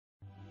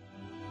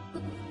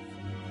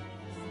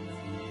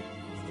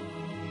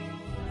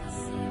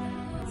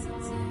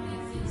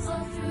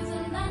through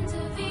the land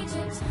of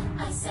Egypt.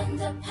 I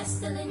send a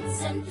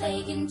pestilence and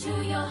plague into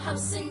your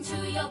house, into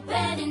your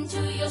bed,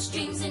 into your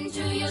streams,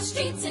 into your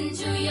streets,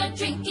 into your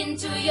drink,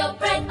 into your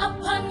bread,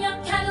 upon your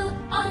cattle,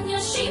 on your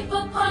sheep,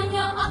 upon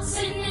your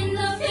oxen in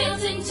the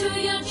fields, into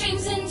your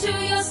dreams, into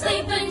your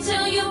sleep,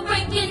 until you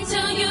break,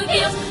 until you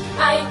heal.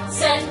 I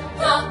send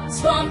the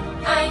swarm,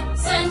 I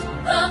send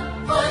the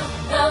horde,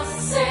 thus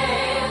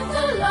saith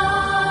the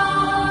Lord.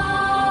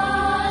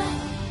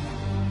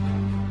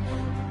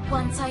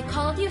 Once I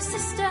called you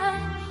sister,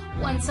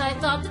 once I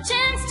thought the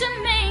chance to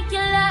make you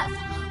laugh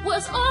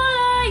was all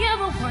I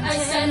ever wanted. I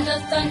send the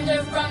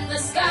thunder from the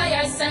sky,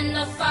 I send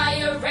the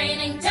fire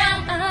raining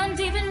down. And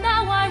even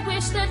now I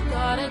wish that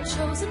God had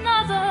chosen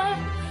another.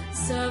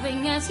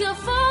 Serving as your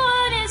foe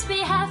on his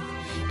behalf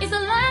is the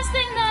last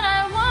thing that I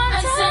want.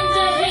 I send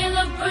a hail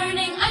of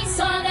burning ice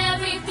on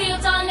every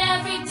field, on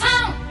every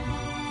town.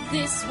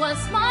 This was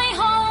my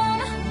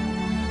home.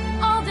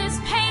 All this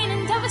pain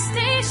and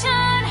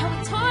devastation, how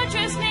it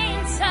tortures me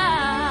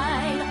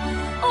inside.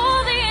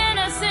 All the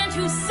innocent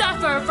who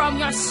suffer from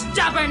your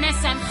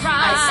stubbornness and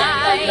pride. I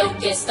send a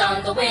locust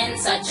on the wind,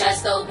 such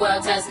as the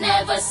world has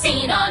never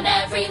seen, on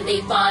every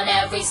leaf, on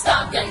every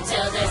stalk,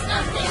 until there's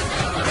nothing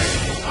left.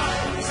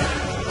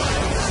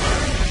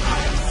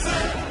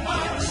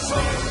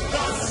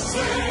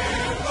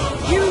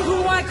 You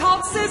who I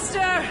called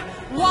sister,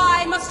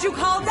 why must you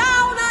call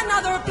down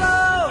another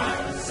blow?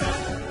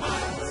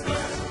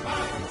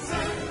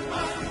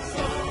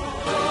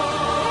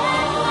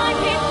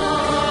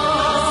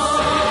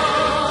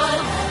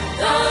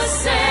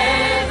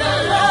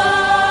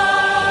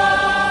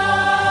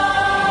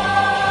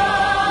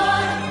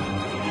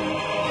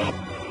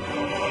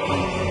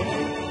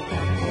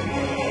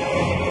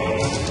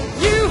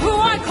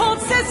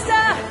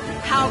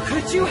 How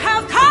could you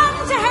have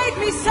come to hate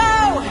me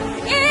so?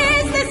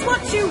 Is this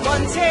what you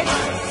wanted?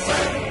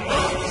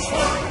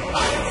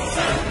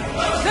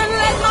 Then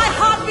let my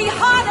heart be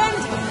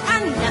hardened,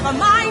 and never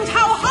mind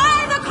how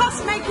high the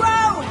cost may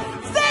grow.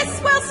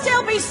 This will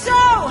still be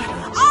so.